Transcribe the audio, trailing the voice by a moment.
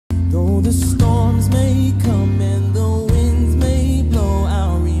The storms may come and the winds may blow,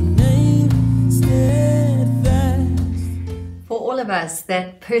 I'll remain steadfast. For all of us,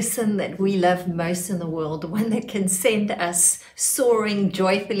 that person that we love most in the world, the one that can send us soaring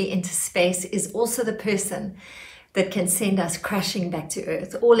joyfully into space, is also the person that can send us crashing back to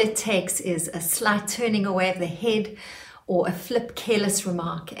earth. All it takes is a slight turning away of the head or a flip, careless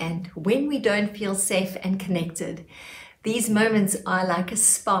remark. And when we don't feel safe and connected, these moments are like a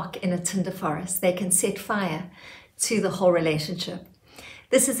spark in a tinder forest. They can set fire to the whole relationship.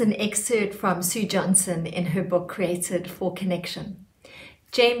 This is an excerpt from Sue Johnson in her book, Created for Connection.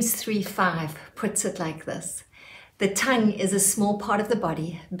 James 3:5 puts it like this: "The tongue is a small part of the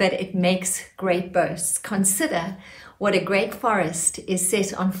body, but it makes great boasts. Consider what a great forest is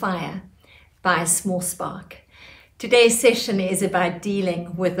set on fire by a small spark." Today's session is about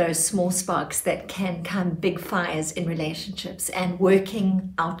dealing with those small sparks that can become big fires in relationships and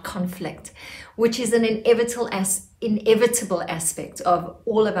working out conflict, which is an inevitable aspect of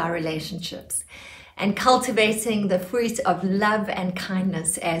all of our relationships, and cultivating the fruit of love and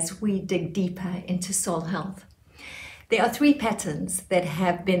kindness as we dig deeper into soul health. There are 3 patterns that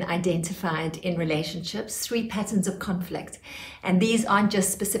have been identified in relationships, 3 patterns of conflict. And these aren't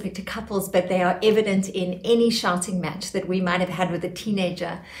just specific to couples, but they are evident in any shouting match that we might have had with a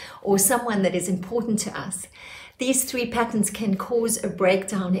teenager or someone that is important to us. These 3 patterns can cause a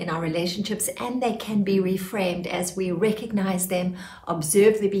breakdown in our relationships, and they can be reframed as we recognize them,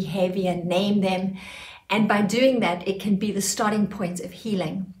 observe the behavior, name them. And by doing that, it can be the starting point of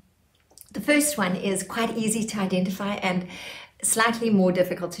healing. The first one is quite easy to identify and slightly more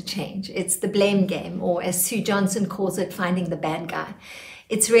difficult to change. It's the blame game, or as Sue Johnson calls it, finding the bad guy.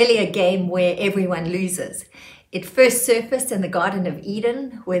 It's really a game where everyone loses. It first surfaced in the Garden of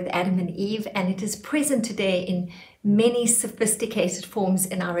Eden with Adam and Eve, and it is present today in many sophisticated forms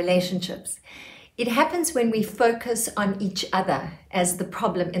in our relationships. It happens when we focus on each other as the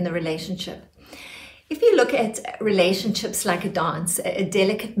problem in the relationship. If you look at relationships like a dance, a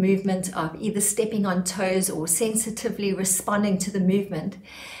delicate movement of either stepping on toes or sensitively responding to the movement,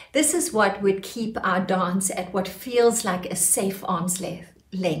 this is what would keep our dance at what feels like a safe arm's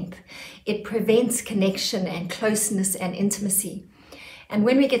length. It prevents connection and closeness and intimacy. And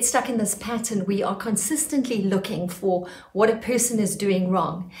when we get stuck in this pattern, we are consistently looking for what a person is doing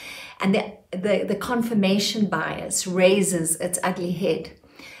wrong. And the confirmation bias raises its ugly head.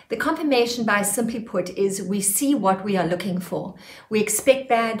 The confirmation bias, simply put, is we see what we are looking for. We expect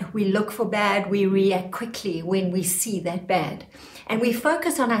bad, we look for bad, we react quickly when we see that bad. And we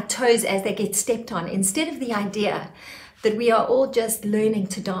focus on our toes as they get stepped on, instead of the idea that we are all just learning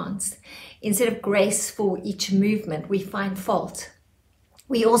to dance. Instead of grace for each movement, we find fault.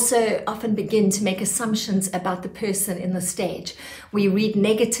 We also often begin to make assumptions about the person in the stage. We read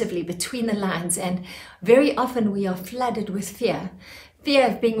negatively between the lines, and very often we are flooded with fear. Fear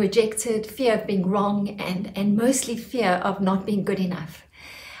of being rejected, fear of being wrong, and mostly fear of not being good enough.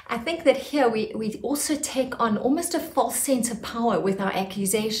 I think that here we also take on almost a false sense of power with our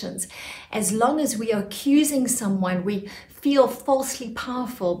accusations. As long as we are accusing someone, we feel falsely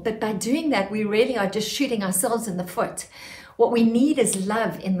powerful, but by doing that, we really are just shooting ourselves in the foot. What we need is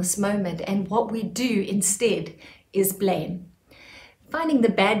love in this moment, and what we do instead is blame. Finding the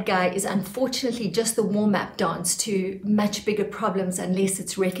bad guy is unfortunately just the warm-up dance to much bigger problems unless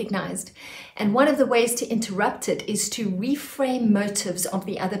it's recognized. And one of the ways to interrupt it is to reframe motives of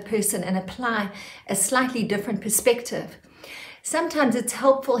the other person and apply a slightly different perspective. Sometimes it's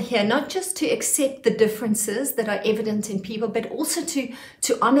helpful here not just to accept the differences that are evident in people, but also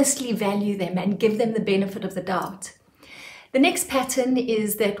to honestly value them and give them the benefit of the doubt. The next pattern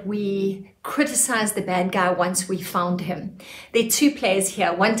is that we criticize the bad guy once we found him. There are 2 players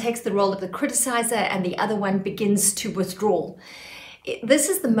here. One takes the role of the criticizer and the other one begins to withdraw. This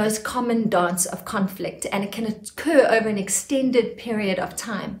is the most common dance of conflict, and it can occur over an extended period of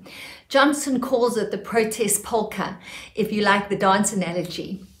time. Johnson calls it the protest polka, if you like the dance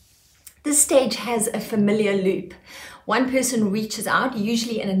analogy. This stage has a familiar loop. One person reaches out,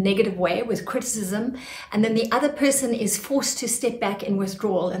 usually in a negative way with criticism, and then the other person is forced to step back in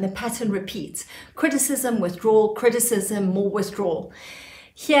withdrawal, and the pattern repeats. Criticism, withdrawal, criticism, more withdrawal.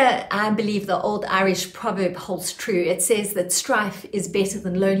 Here, I believe the old Irish proverb holds true. It says that strife is better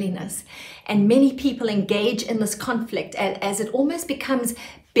than loneliness. And many people engage in this conflict as it almost becomes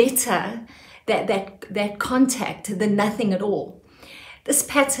better, that contact, than nothing at all. This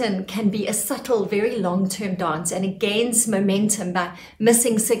pattern can be a subtle, very long-term dance, and it gains momentum by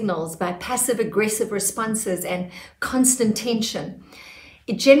missing signals, by passive-aggressive responses and constant tension.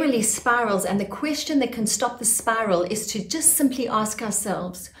 It generally spirals, and the question that can stop the spiral is to just simply ask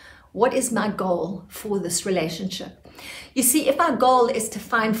ourselves, What is my goal for this relationship? You see, if our goal is to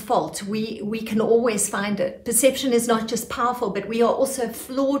find fault, we can always find it. Perception is not just powerful, but we are also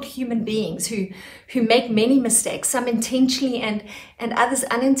flawed human beings who make many mistakes, some intentionally and others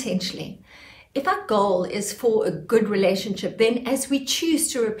unintentionally. If our goal is for a good relationship, then as we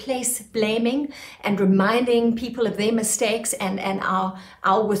choose to replace blaming and reminding people of their mistakes and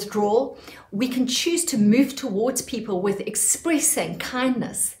our withdrawal, we can choose to move towards people with expressing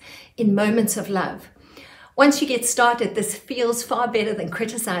kindness in moments of love. Once you get started, this feels far better than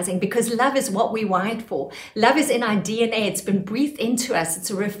criticizing, because love is what we wired for. Love is in our DNA. It's been breathed into us.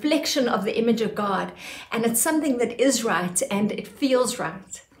 It's a reflection of the image of God, and it's something that is right and it feels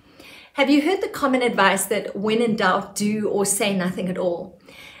right. Have you heard the common advice that when in doubt, do or say nothing at all?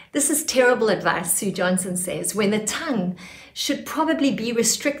 This is terrible advice, Sue Johnson says. When the tongue should probably be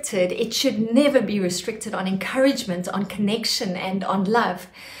restricted, it should never be restricted on encouragement, on connection, and on love.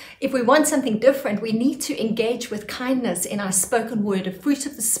 If we want something different, we need to engage with kindness in our spoken word, a fruit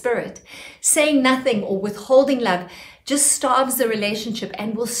of the Spirit. Saying nothing or withholding love just starves the relationship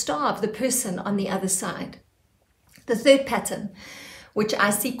and will starve the person on the other side. The third pattern, which I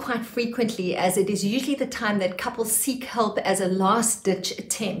see quite frequently, as it is usually the time that couples seek help as a last-ditch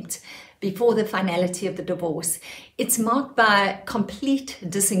attempt before the finality of the divorce. It's marked by complete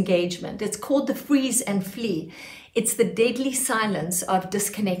disengagement. It's called the freeze and flee. It's the deadly silence of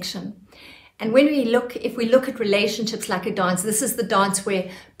disconnection. And if we look at relationships like a dance, this is the dance where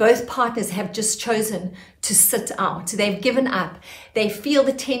both partners have just chosen to sit out. They've given up. They feel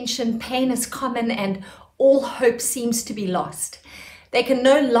the tension, pain is common, and all hope seems to be lost. They can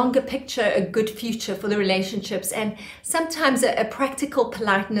no longer picture a good future for the relationships, and sometimes a practical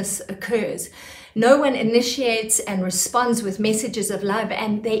politeness occurs. No one initiates and responds with messages of love,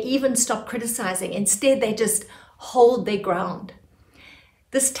 and they even stop criticizing. Instead, they just hold their ground.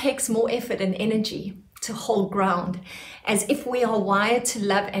 This takes more effort and energy to hold ground, as if we are wired to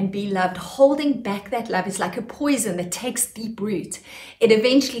love and be loved. Holding back that love is like a poison that takes deep root. It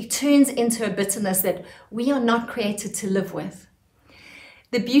eventually turns into a bitterness that we are not created to live with.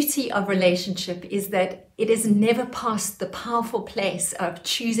 The beauty of relationship is that it is never past the powerful place of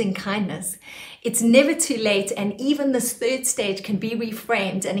choosing kindness. It's never too late, and even this third stage can be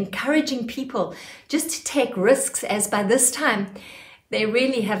reframed and encouraging people just to take risks, as by this time they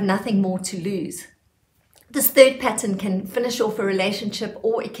really have nothing more to lose. This third pattern can finish off a relationship,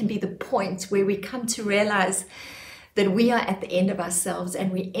 or it can be the point where we come to realize that we are at the end of ourselves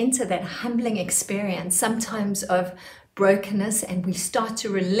and we enter that humbling experience, sometimes of brokenness, and we start to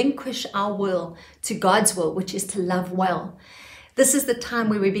relinquish our will to God's will, which is to love well. This is the time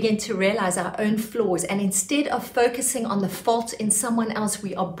where we begin to realize our own flaws, and instead of focusing on the fault in someone else,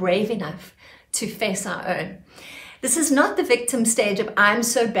 we are brave enough to face our own. This is not the victim stage of I'm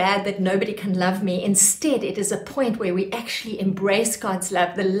so bad that nobody can love me. Instead, it is a point where we actually embrace God's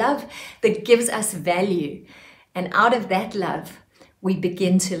love, the love that gives us value. And out of that love, we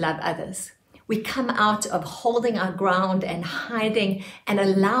begin to love others. We come out of holding our ground and hiding and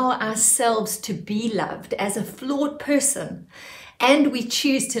allow ourselves to be loved as a flawed person. And we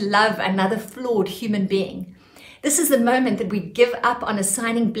choose to love another flawed human being. This is the moment that we give up on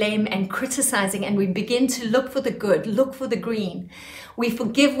assigning blame and criticizing, and we begin to look for the good, look for the green. We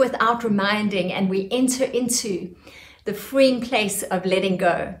forgive without reminding, and we enter into the freeing place of letting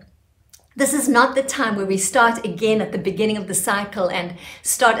go. This is not the time where we start again at the beginning of the cycle and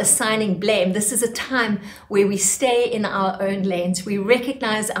start assigning blame. This is a time where we stay in our own lanes. We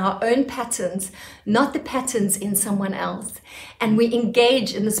recognize our own patterns, not the patterns in someone else. And we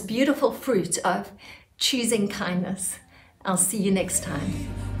engage in this beautiful fruit of choosing kindness. I'll see you next time.